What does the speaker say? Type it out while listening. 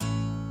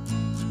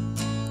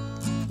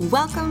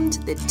Welcome to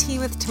the Tea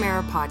with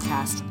Tamara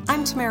podcast.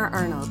 I'm Tamara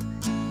Arnold,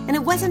 and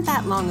it wasn't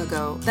that long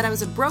ago that I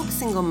was a broke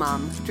single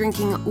mom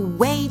drinking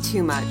way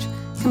too much,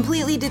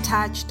 completely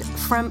detached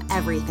from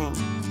everything.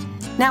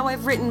 Now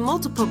I've written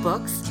multiple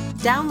books,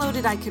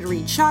 downloaded I Could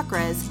Read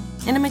Chakras,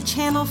 and I'm a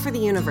channel for the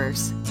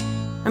universe.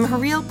 I'm a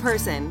real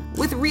person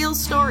with real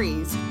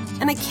stories,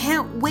 and I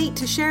can't wait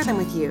to share them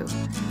with you.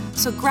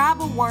 So grab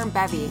a warm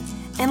bevy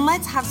and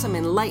let's have some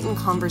enlightened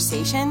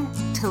conversation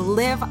to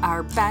live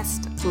our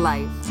best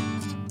life.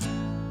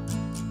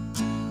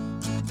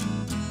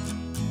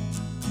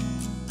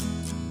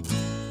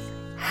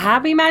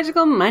 Happy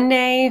Magical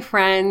Monday,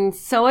 friends.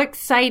 So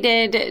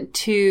excited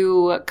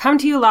to come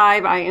to you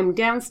live. I am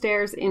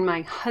downstairs in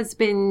my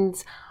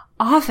husband's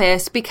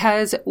office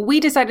because we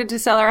decided to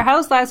sell our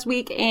house last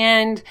week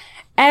and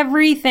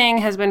everything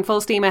has been full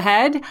steam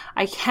ahead.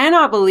 I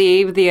cannot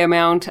believe the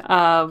amount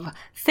of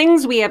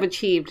things we have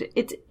achieved.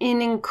 It's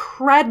an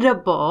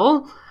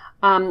incredible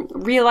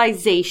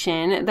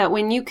realization that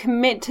when you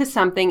commit to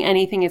something,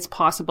 anything is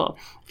possible.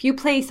 If you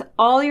place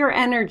all your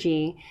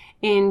energy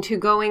into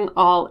going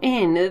all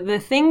in, the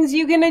things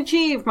you can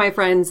achieve, my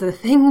friends, the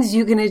things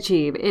you can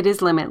achieve, it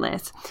is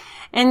limitless.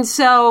 And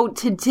so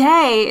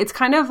today, it's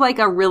kind of like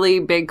a really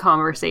big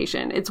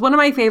conversation. It's one of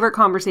my favorite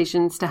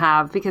conversations to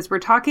have because we're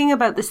talking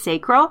about the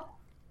sacral.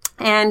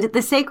 And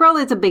the sacral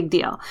is a big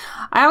deal.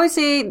 I always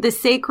say the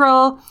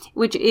sacral,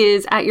 which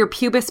is at your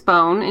pubis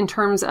bone in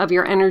terms of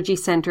your energy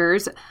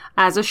centers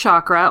as a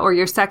chakra or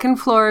your second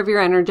floor of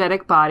your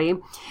energetic body.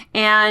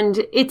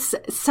 And it's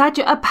such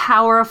a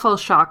powerful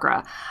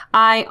chakra.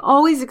 I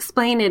always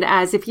explain it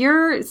as if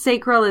your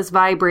sacral is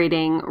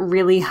vibrating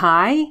really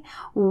high,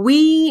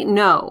 we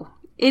know.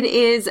 It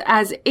is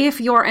as if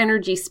your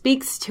energy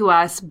speaks to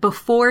us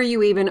before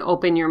you even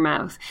open your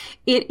mouth.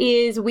 It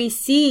is, we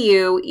see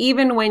you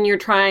even when you're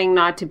trying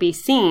not to be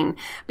seen,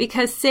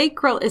 because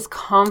sacral is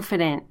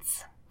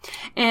confidence.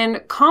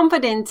 And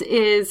confidence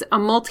is a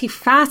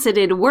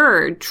multifaceted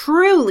word,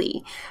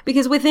 truly,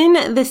 because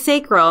within the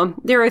sacral,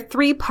 there are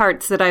three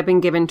parts that I've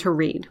been given to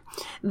read.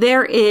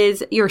 There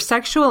is your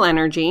sexual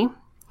energy,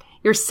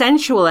 your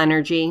sensual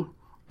energy,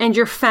 and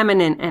your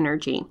feminine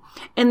energy.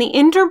 And the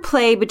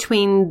interplay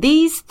between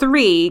these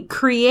three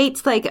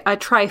creates like a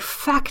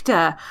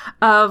trifecta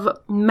of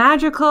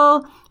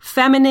magical,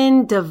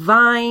 feminine,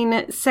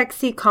 divine,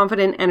 sexy,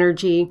 confident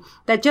energy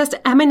that just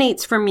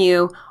emanates from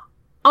you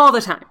all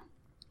the time.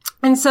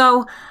 And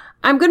so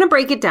I'm going to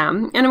break it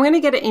down and I'm going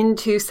to get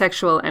into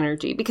sexual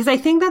energy because I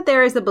think that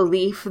there is a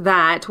belief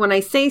that when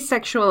I say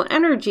sexual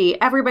energy,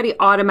 everybody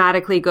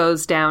automatically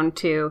goes down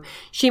to,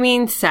 she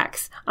means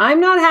sex. I'm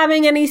not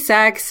having any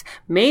sex.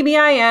 Maybe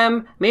I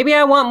am. Maybe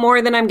I want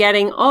more than I'm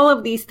getting. All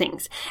of these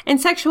things. And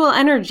sexual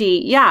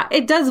energy, yeah,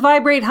 it does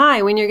vibrate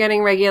high when you're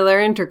getting regular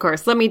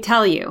intercourse. Let me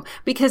tell you,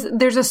 because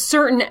there's a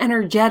certain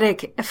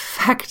energetic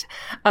effect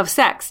of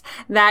sex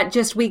that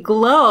just we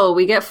glow,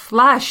 we get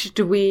flushed,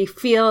 we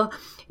feel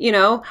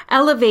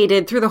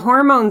elevated through the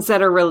hormones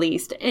that are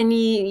released. And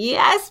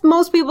yes,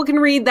 most people can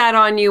read that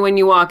on you when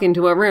you walk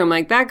into a room.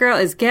 Like, that girl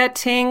is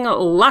getting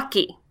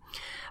lucky.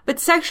 But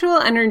sexual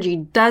energy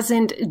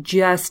doesn't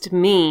just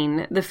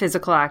mean the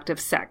physical act of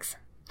sex.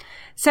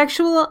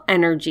 Sexual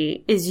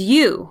energy is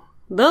you,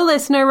 the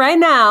listener right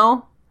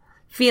now,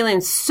 feeling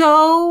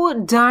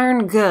so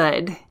darn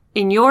good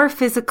in your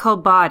physical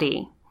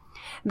body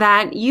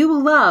that you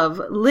love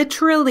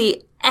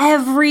literally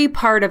every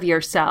part of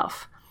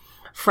yourself.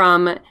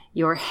 From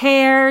your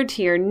hair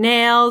to your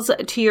nails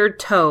to your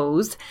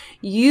toes,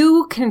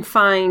 you can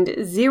find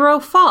zero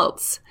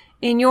faults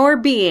in your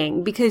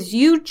being because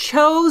you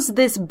chose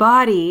this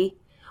body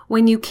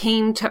when you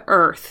came to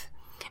Earth.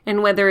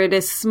 And whether it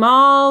is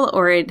small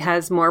or it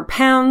has more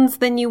pounds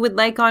than you would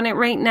like on it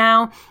right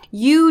now,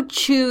 you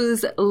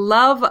choose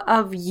love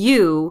of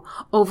you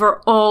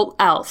over all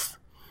else.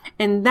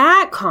 And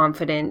that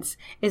confidence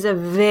is a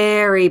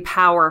very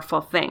powerful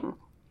thing.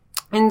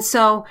 And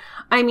so,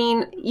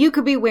 you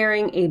could be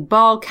wearing a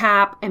ball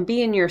cap and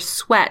be in your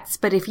sweats,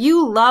 but if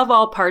you love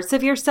all parts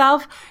of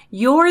yourself,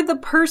 you're the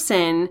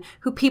person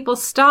who people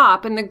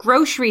stop in the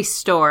grocery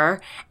store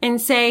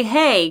and say,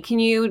 hey, can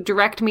you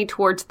direct me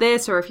towards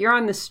this? Or if you're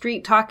on the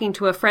street talking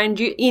to a friend,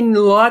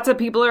 lots of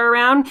people are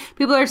around,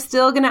 people are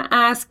still going to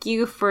ask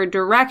you for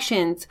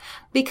directions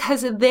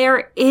because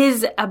there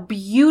is a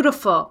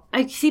beautiful,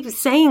 I keep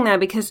saying that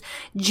because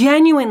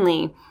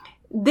genuinely,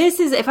 this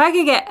is, if I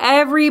could get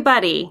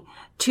everybody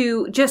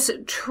to just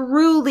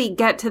truly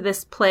get to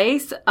this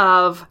place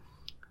of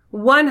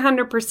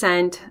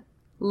 100%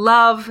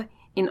 love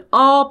in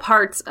all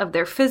parts of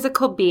their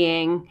physical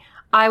being,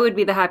 I would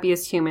be the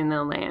happiest human in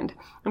the land.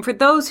 And for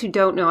those who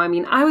don't know,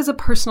 I was a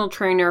personal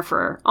trainer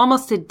for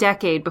almost a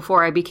decade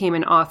before I became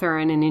an author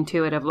and an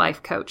intuitive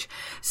life coach.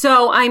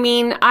 So,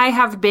 I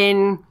have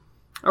been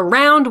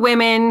around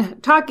women,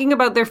 talking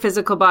about their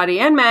physical body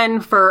and men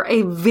for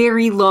a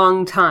very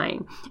long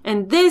time.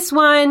 And this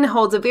one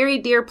holds a very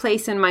dear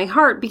place in my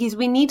heart because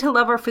we need to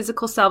love our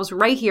physical selves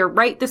right here,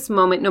 right this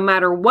moment, no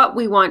matter what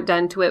we want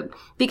done to it.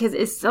 Because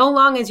as so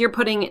long as you're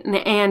putting an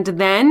and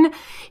then,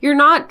 you're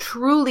not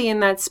truly in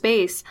that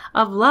space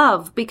of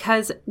love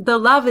because the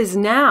love is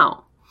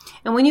now.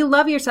 And when you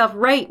love yourself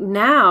right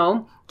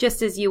now,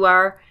 just as you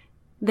are,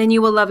 then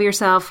you will love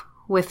yourself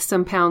with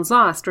some pounds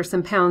lost or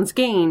some pounds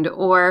gained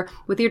or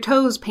with your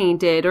toes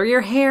painted or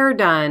your hair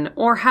done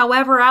or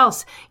however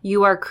else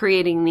you are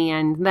creating the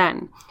end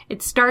then.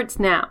 It starts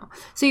now.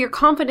 So you're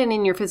confident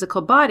in your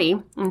physical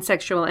body and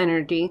sexual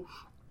energy,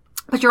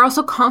 but you're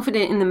also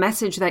confident in the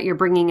message that you're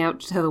bringing out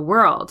to the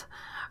world,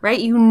 right?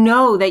 You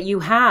know that you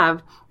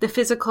have the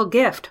physical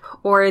gift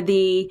or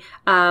the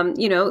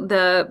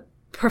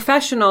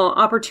professional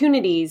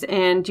opportunities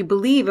and you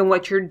believe in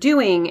what you're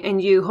doing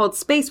and you hold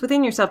space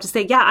within yourself to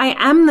say, yeah, I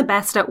am the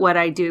best at what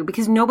I do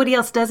because nobody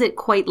else does it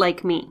quite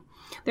like me.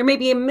 There may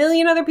be a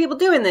million other people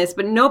doing this,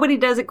 but nobody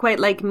does it quite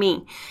like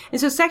me. And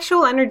so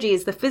sexual energy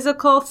is the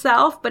physical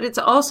self, but it's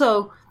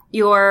also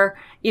your,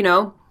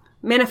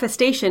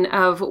 manifestation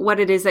of what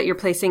it is that you're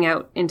placing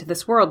out into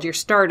this world, your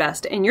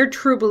stardust and your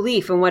true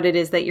belief in what it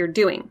is that you're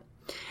doing.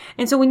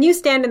 And so when you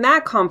stand in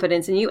that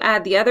confidence and you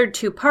add the other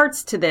two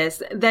parts to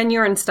this, then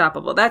you're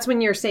unstoppable. That's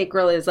when your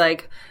sacral is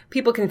like,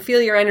 people can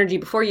feel your energy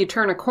before you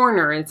turn a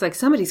corner. And it's like,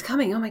 somebody's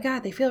coming. Oh my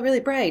God, they feel really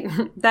bright.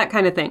 That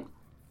kind of thing.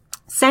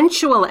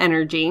 Sensual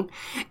energy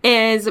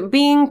is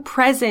being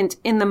present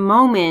in the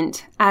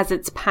moment as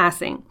it's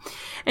passing.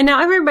 And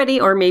now everybody,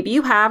 or maybe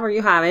you have or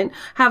you haven't,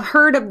 have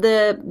heard of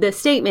the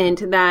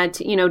statement that,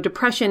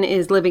 depression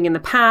is living in the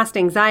past,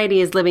 anxiety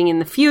is living in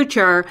the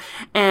future,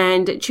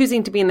 and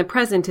choosing to be in the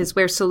present is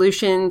where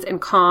solutions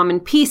and calm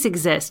and peace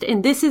exist.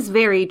 And this is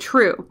very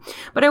true.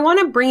 But I want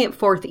to bring it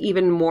forth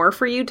even more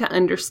for you to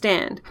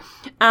understand.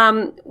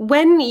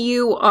 When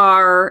you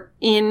are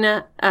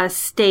in a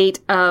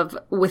state of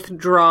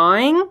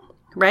withdrawing,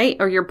 right,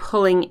 or you're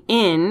pulling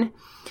in,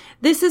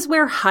 this is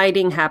where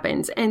hiding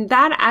happens. And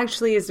that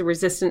actually is the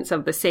resistance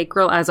of the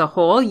sacral as a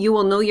whole. You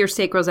will know your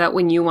sacral's out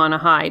when you want to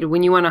hide,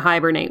 when you want to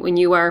hibernate, when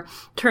you are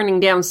turning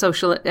down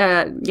social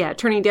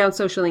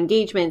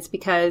engagements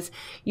because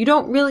you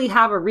don't really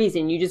have a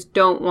reason. You just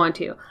don't want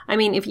to. I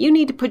mean, if you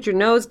need to put your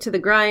nose to the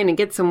grind and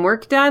get some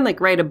work done, like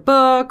write a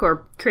book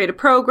or create a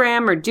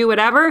program or do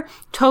whatever,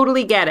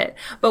 totally get it.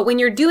 But when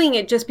you're doing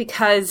it just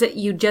because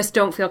you just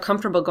don't feel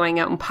comfortable going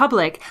out in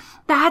public,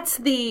 that's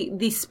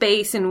the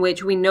space in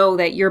which we know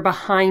that you're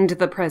behind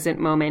the present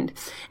moment.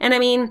 And I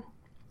mean,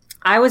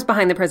 I was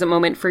behind the present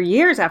moment for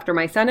years after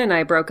my son and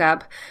I broke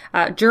up.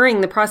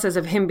 During the process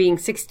of him being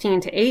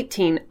 16 to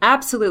 18,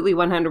 absolutely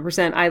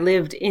 100%, I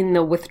lived in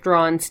the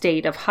withdrawn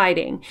state of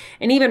hiding.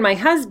 And even my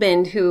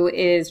husband, who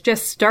is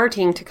just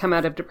starting to come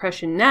out of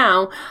depression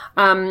now,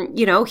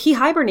 he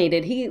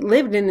hibernated. He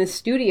lived in this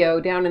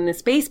studio down in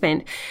this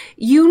basement.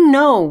 You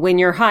know when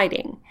you're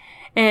hiding.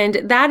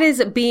 And that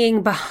is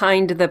being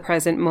behind the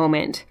present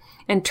moment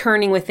and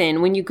turning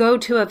within. When you go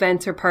to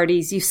events or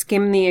parties, you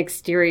skim the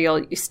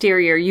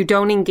exterior. You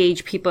don't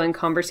engage people in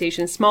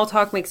conversation. Small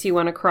talk makes you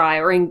want to cry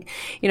or,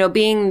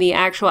 being the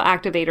actual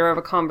activator of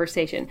a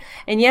conversation.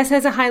 And yes,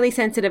 as a highly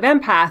sensitive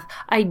empath,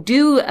 I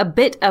do a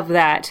bit of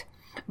that.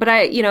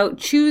 But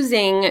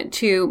choosing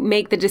to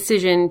make the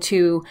decision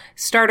to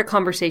start a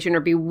conversation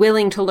or be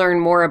willing to learn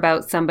more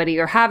about somebody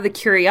or have the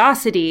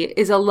curiosity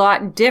is a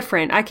lot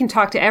different. I can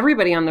talk to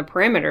everybody on the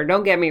perimeter,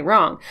 don't get me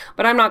wrong,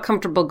 but I'm not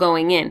comfortable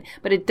going in.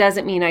 But it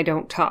doesn't mean I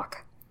don't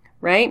talk,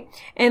 right?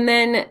 And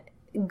then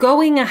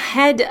going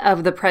ahead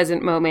of the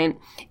present moment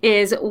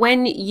is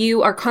when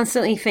you are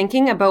constantly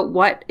thinking about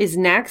what is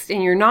next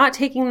and you're not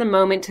taking the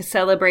moment to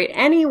celebrate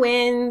any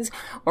wins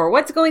or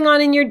what's going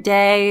on in your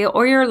day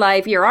or your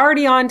life. You're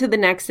already on to the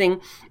next thing.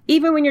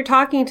 Even when you're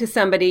talking to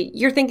somebody,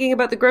 you're thinking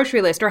about the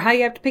grocery list or how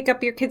you have to pick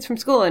up your kids from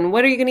school and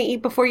what are you going to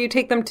eat before you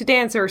take them to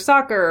dance or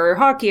soccer or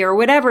hockey or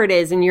whatever it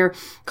is. And you're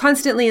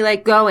constantly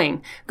like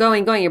going.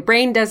 Your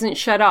brain doesn't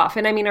shut off.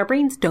 And I mean, our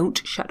brains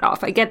don't shut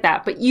off. I get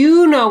that. But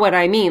you know what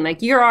I mean.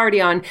 Like you're already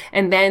on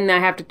and then I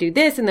have to do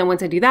this. And then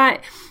once I do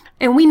that,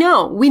 and we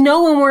know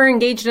when we're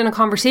engaged in a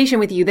conversation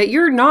with you that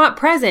you're not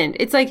present.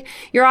 It's like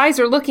your eyes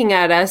are looking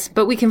at us,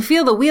 but we can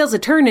feel the wheels are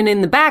turning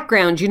in the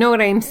background. You know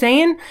what I'm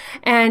saying?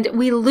 And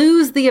we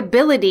lose the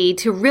ability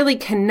to really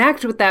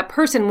connect with that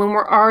person when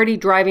we're already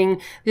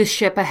driving the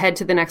ship ahead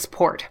to the next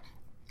port.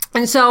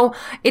 And so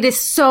it is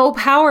so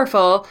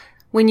powerful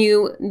when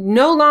you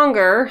no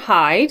longer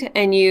hide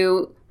and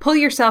you pull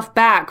yourself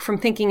back from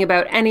thinking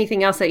about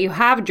anything else that you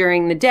have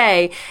during the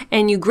day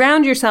and you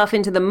ground yourself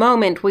into the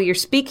moment where you're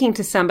speaking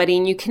to somebody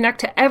and you connect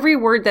to every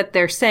word that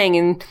they're saying.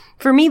 And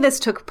for me, this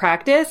took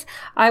practice.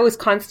 I was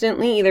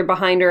constantly either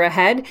behind or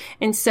ahead.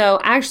 And so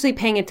actually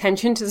paying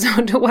attention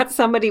to what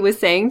somebody was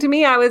saying to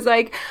me, I was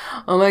like,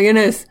 oh my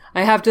goodness,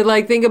 I have to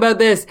like think about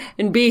this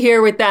and be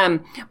here with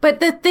them. But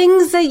the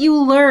things that you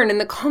learn and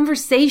the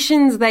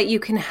conversations that you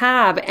can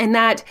have and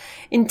that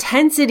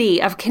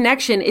intensity of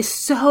connection is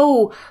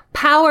so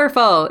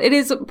powerful. It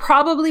is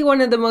probably one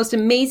of the most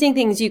amazing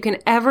things you can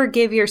ever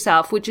give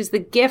yourself, which is the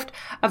gift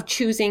of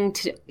choosing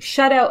to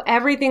shut out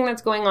everything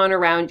that's going on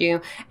around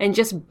you and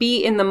just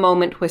be in the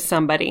moment with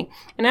somebody.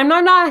 And I'm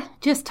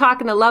not just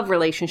talking a love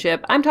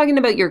relationship. I'm talking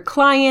about your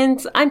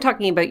clients. I'm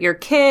talking about your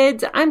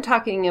kids. I'm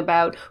talking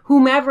about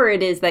whomever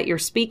it is that you're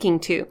speaking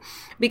to.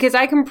 Because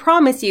I can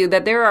promise you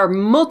that there are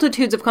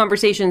multitudes of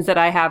conversations that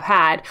I have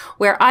had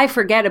where I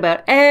forget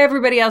about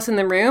everybody else in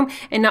the room.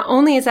 And not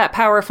only is that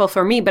powerful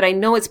for me, but I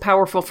know it's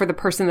powerful for the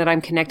person that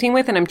I'm connecting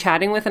with and I'm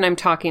chatting with and I'm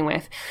talking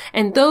with.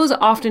 And those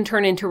often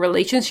turn into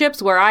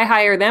relationships where I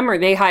hire them or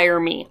they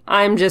hire me.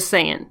 I'm just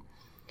saying.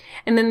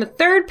 And then the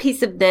third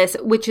piece of this,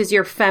 which is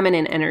your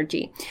feminine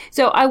energy.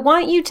 So I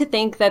want you to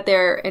think that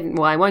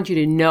I want you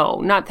to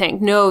know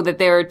that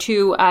there are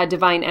two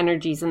divine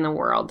energies in the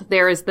world.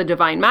 There is the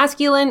divine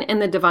masculine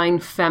and the divine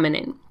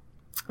feminine.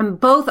 And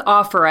both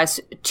offer us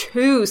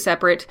two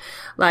separate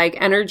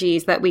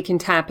energies that we can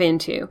tap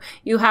into.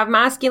 You have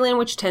masculine,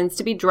 which tends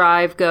to be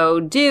drive, go,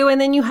 do,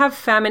 and then you have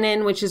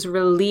feminine, which is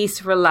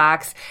release,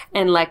 relax,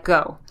 and let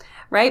go,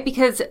 right?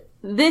 Because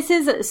this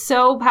is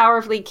so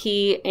powerfully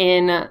key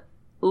in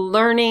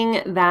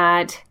learning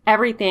that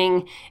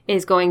everything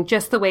is going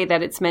just the way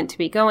that it's meant to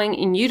be going,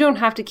 and you don't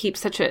have to keep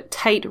such a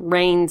tight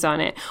reins on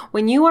it.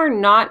 When you are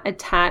not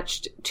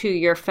attached to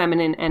your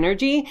feminine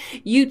energy,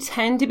 you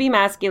tend to be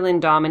masculine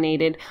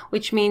dominated,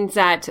 which means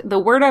that the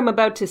word I'm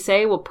about to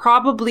say will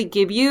probably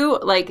give you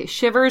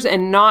shivers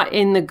and not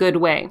in the good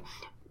way.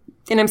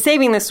 And I'm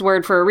saving this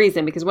word for a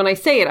reason, because when I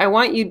say it, I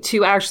want you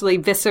to actually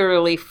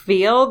viscerally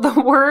feel the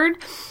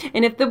word.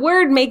 And if the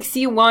word makes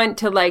you want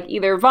to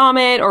either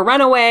vomit or run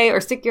away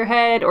or stick your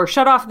head or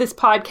shut off this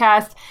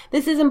podcast,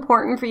 this is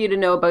important for you to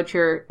know about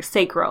your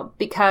sacral,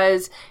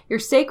 because your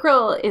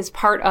sacral is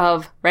part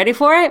of, ready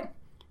for it?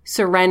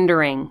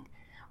 Surrendering.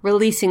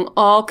 Releasing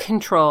all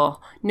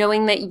control,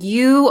 knowing that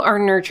you are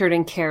nurtured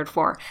and cared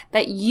for,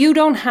 that you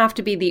don't have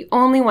to be the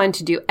only one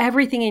to do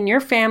everything in your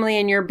family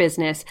and your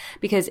business,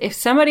 because if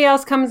somebody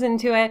else comes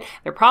into it,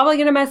 they're probably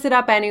going to mess it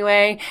up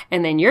anyway,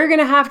 and then you're going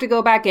to have to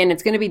go back in.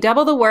 It's going to be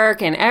double the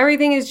work, and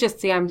everything is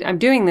just, I'm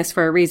doing this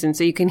for a reason,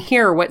 so you can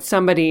hear what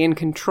somebody in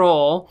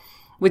control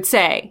would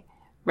say.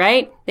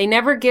 Right? They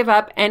never give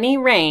up any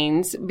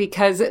reins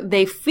because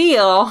they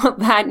feel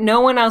that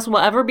no one else will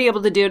ever be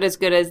able to do it as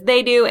good as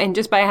they do. And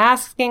just by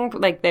asking,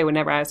 they would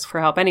never ask for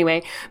help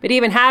anyway, but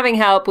even having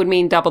help would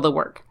mean double the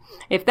work.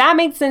 If that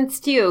makes sense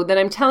to you, then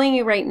I'm telling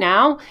you right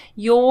now,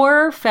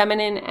 your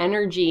feminine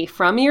energy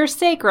from your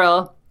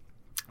sacral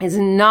is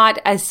not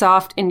as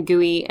soft and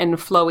gooey and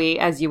flowy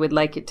as you would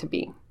like it to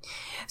be.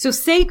 So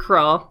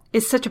sacral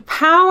is such a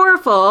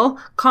powerful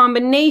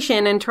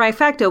combination and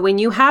trifecta when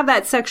you have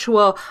that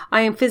sexual,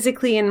 I am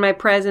physically in my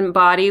present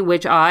body,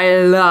 which I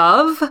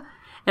love,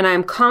 and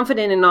I'm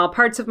confident in all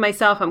parts of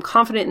myself. I'm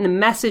confident in the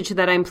message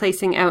that I'm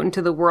placing out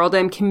into the world.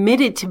 I'm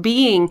committed to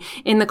being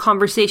in the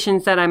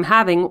conversations that I'm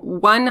having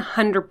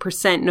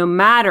 100%, no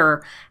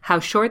matter how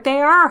short they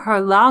are or how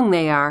long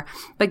they are,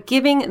 but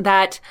giving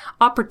that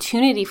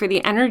opportunity for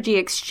the energy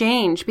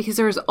exchange, because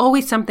there is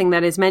always something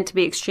that is meant to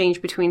be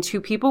exchanged between two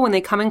people when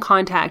they come in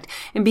contact,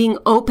 and being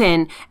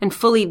open and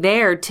fully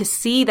there to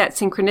see that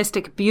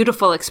synchronistic,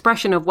 beautiful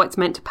expression of what's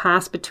meant to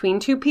pass between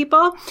two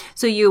people.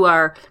 So you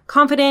are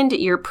confident,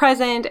 you're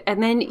present,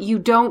 and then you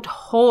don't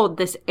hold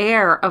this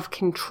air of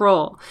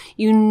control.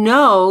 You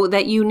know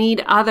that you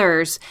need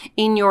others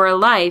in your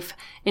life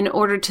in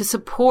order to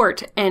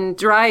support and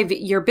drive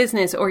your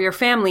business or your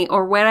family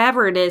or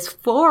whatever it is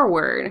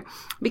forward.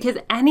 Because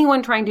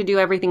anyone trying to do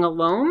everything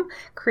alone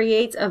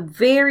creates a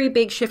very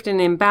big shift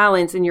and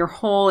imbalance in your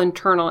whole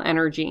internal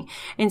energy.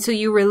 And so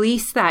you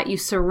release that, you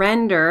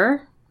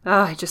surrender.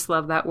 Oh, I just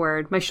love that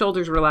word. My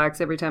shoulders relax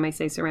every time I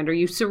say surrender.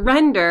 You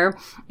surrender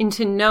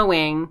into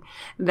knowing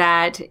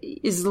that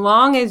as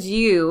long as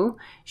you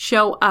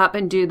show up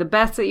and do the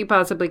best that you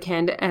possibly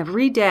can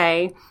every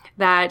day,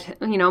 that,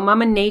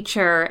 Mama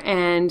Nature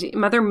and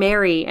Mother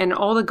Mary and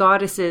all the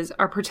goddesses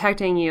are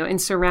protecting you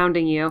and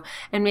surrounding you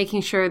and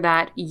making sure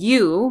that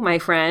you, my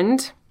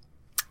friend,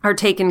 are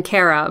taken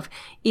care of,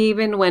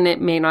 even when it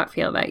may not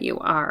feel that you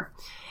are.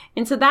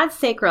 And so that's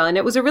sacral, and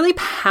it was a really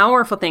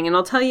powerful thing. And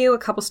I'll tell you a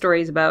couple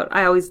stories about,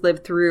 I always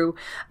live through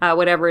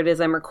whatever it is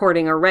I'm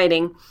recording or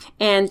writing.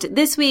 And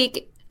this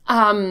week,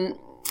 I'm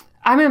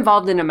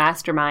involved in a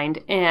mastermind,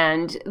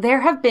 and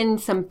there have been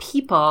some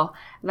people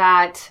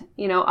that,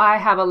 I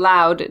have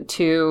allowed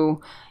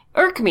to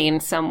irk me in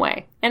some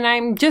way. and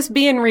I'm just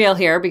being real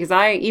here because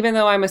even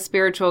though I'm a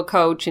spiritual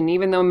coach and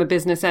even though I'm a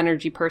business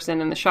energy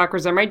person and the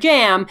chakras are my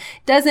jam,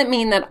 doesn't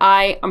mean that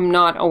I am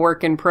not a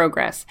work in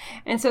progress.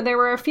 And so there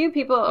were a few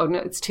people,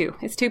 it's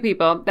two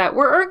people that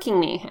were irking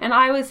me. And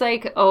I was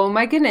like, oh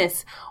my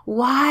goodness,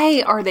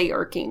 why are they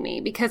irking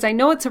me? Because I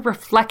know it's a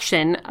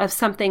reflection of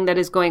something that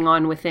is going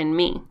on within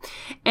me.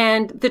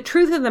 And the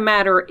truth of the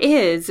matter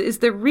is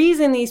the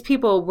reason these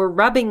people were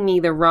rubbing me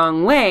the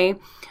wrong way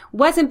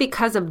wasn't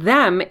because of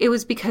them. It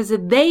was because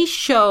they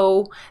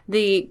show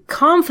the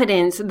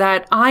confidence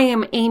that I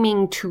am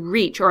aiming to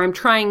reach or I'm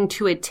trying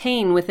to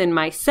attain within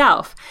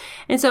myself.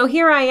 And so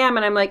here I am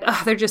and I'm like,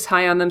 oh, they're just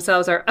high on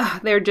themselves, or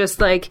they're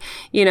just like,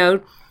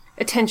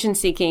 attention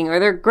seeking, or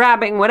they're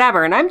grabbing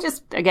whatever. And I'm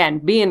just, again,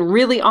 being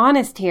really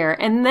honest here.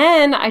 And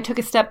then I took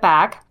a step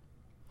back.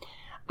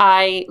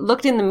 I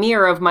looked in the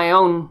mirror of my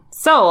own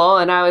soul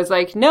and I was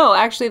like, no,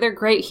 actually they're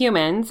great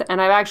humans.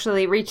 And I've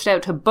actually reached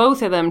out to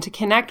both of them to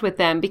connect with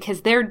them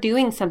because they're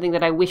doing something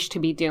that I wish to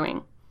be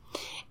doing.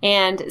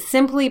 And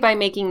simply by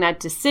making that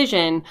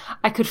decision,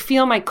 I could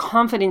feel my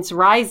confidence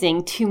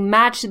rising to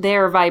match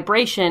their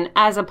vibration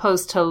as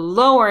opposed to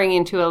lowering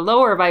into a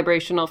lower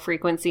vibrational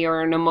frequency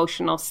or an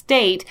emotional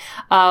state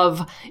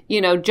of,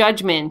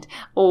 judgment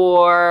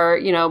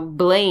or,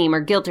 blame or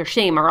guilt or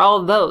shame or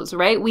all of those,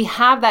 right? We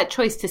have that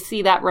choice to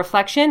see that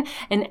reflection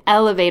and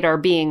elevate our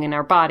being in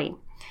our body.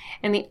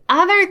 And the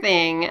other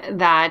thing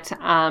that,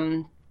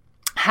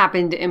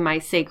 happened in my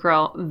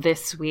sacral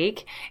this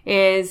week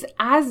is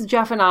as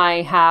Jeff and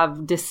I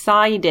have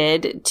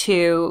decided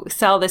to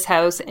sell this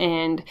house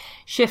and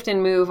shift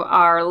and move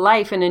our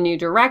life in a new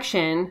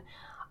direction,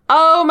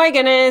 oh my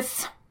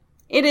goodness,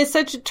 it is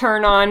such a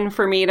turn on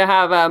for me to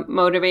have a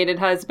motivated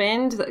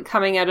husband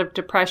coming out of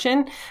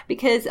depression,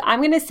 because I'm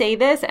going to say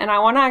this and I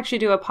want to actually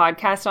do a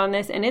podcast on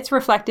this, and it's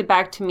reflected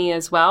back to me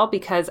as well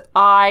because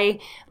I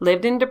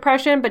lived in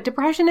depression, but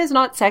depression is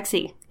not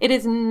sexy. It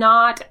is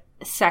not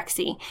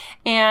sexy.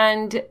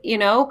 And,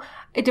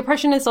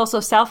 depression is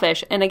also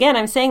selfish. And again,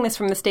 I'm saying this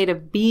from the state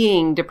of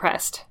being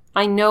depressed.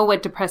 I know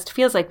what depressed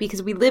feels like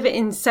because we live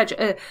in such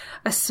a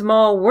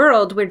small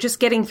world where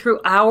just getting through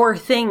our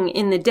thing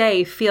in the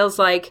day feels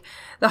like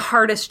the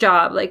hardest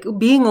job. Like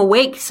being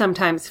awake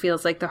sometimes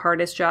feels like the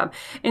hardest job.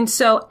 And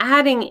so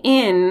adding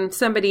in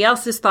somebody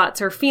else's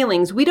thoughts or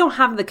feelings, we don't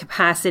have the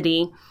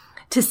capacity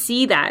to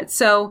see that.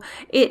 So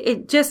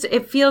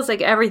it feels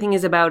like everything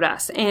is about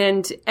us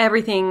and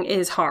everything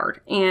is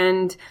hard.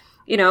 And,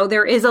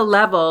 there is a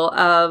level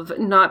of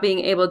not being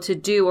able to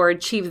do or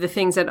achieve the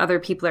things that other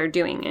people are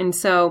doing. And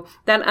so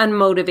that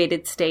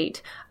unmotivated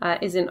state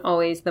isn't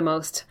always the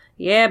most,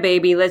 yeah,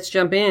 baby, let's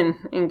jump in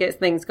and get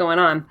things going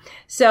on.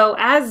 So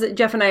as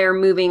Jeff and I are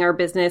moving our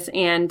business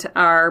and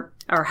our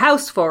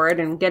house forward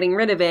and getting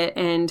rid of it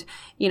and,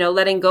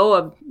 letting go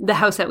of the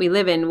house that we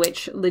live in,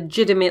 which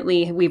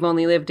legitimately we've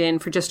only lived in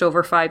for just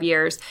over 5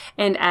 years.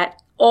 And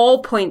at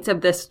all points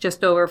of this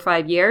just over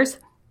 5 years,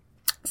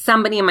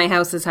 somebody in my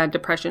house has had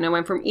depression. It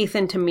went from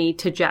Ethan to me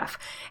to Jeff.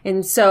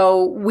 And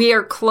so we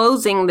are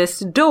closing this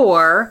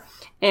door.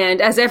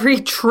 And as every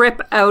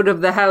trip out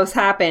of the house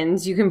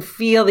happens, you can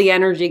feel the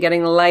energy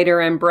getting lighter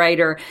and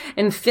brighter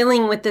and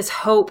filling with this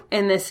hope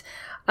and this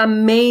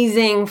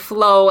amazing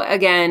flow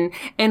again.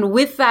 And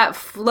with that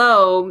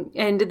flow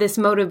and this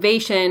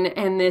motivation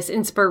and this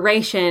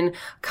inspiration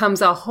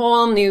comes a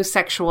whole new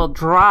sexual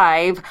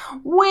drive,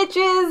 which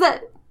is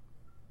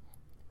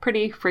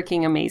pretty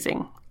freaking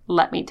amazing,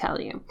 let me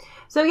tell you.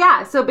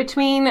 So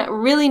between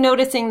really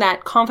noticing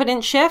that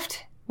confidence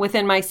shift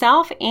within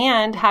myself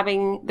and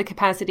having the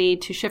capacity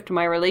to shift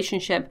my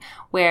relationship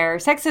where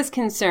sex is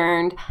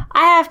concerned,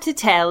 I have to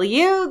tell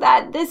you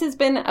that this has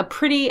been a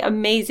pretty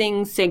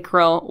amazing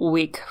sacral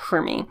week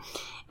for me.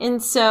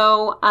 And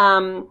so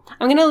I'm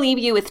going to leave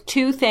you with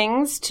 2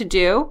 things to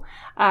do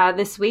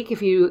this week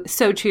if you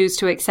so choose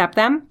to accept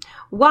them.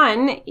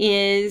 One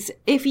is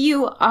if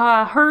you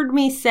heard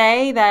me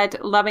say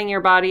that loving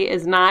your body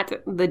is not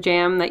the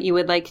jam that you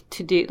would like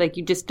to do, like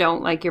you just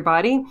don't like your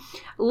body,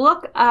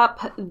 look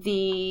up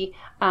the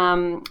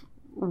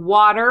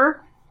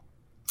water.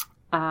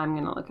 I'm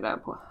going to look it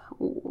up.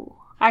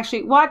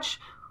 Actually, watch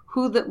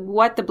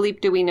What the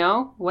Bleep Do We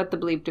Know? What the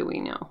Bleep Do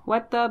We Know?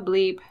 What the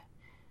Bleep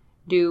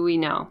Do We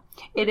Know?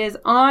 It is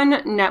on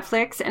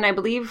Netflix, and I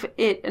believe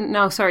it's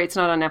not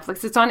on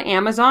Netflix. It's on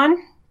Amazon.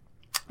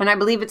 And I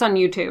believe it's on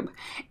YouTube.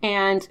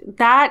 And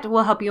that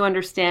will help you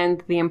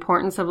understand the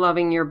importance of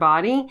loving your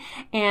body.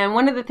 And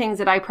one of the things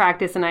that I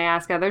practice and I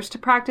ask others to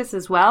practice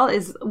as well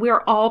is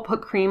we're all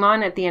put cream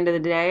on at the end of the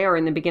day or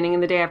in the beginning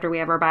of the day after we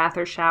have our bath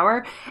or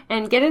shower,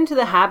 and get into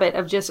the habit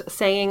of just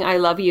saying I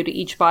love you to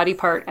each body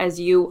part as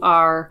you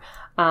are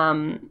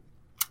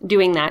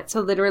doing that.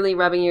 So literally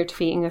rubbing your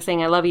feet and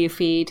saying, I love you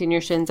feet, and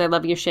your shins, I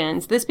love you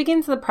shins. This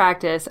begins the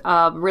practice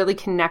of really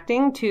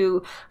connecting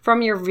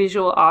from your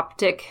visual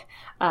optic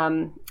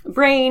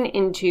brain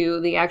into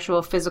the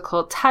actual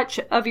physical touch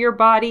of your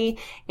body.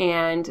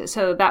 And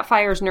so that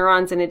fires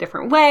neurons in a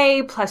different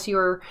way. Plus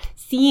you're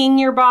seeing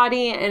your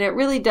body, and it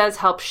really does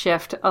help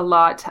shift a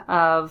lot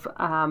of,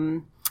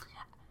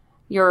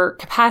 your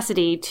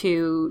capacity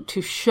to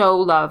show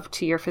love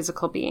to your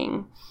physical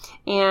being.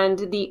 And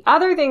the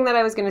other thing that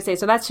I was going to say,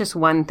 so that's just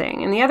one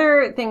thing. And the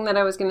other thing that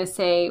I was going to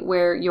say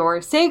where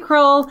your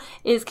sacral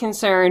is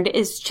concerned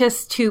is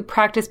just to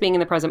practice being in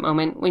the present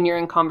moment when you're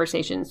in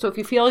conversation. So if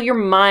you feel your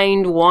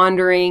mind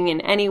wandering in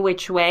any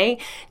which way,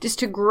 just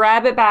to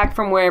grab it back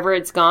from wherever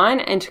it's gone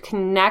and to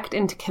connect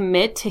and to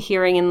commit to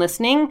hearing and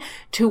listening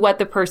to what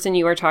the person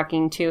you are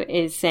talking to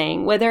is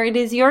saying. Whether it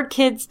is your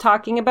kids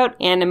talking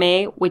about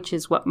anime, which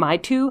is what my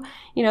two,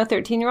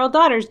 13-year-old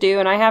daughters do.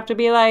 And I have to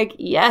be like,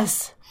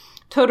 yes,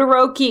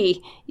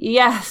 Todoroki.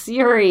 Yes,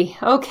 Yuri.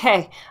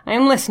 Okay, I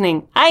am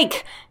listening.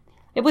 Ike.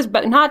 It was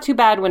not too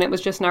bad when it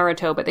was just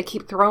Naruto, but they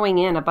keep throwing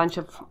in a bunch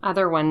of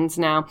other ones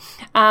now.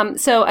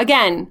 So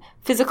again,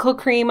 physical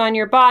cream on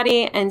your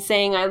body and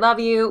saying, I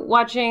love you,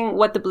 watching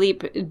What the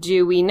Bleep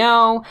Do We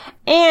Know,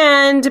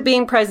 and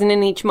being present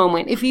in each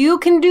moment. If you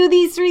can do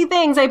these 3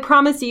 things, I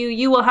promise you,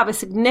 you will have a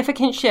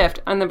significant shift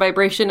on the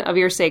vibration of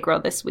your sacral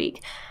this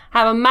week.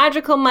 Have a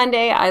magical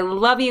Monday. I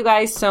love you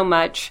guys so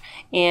much,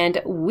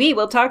 and we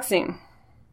will talk soon.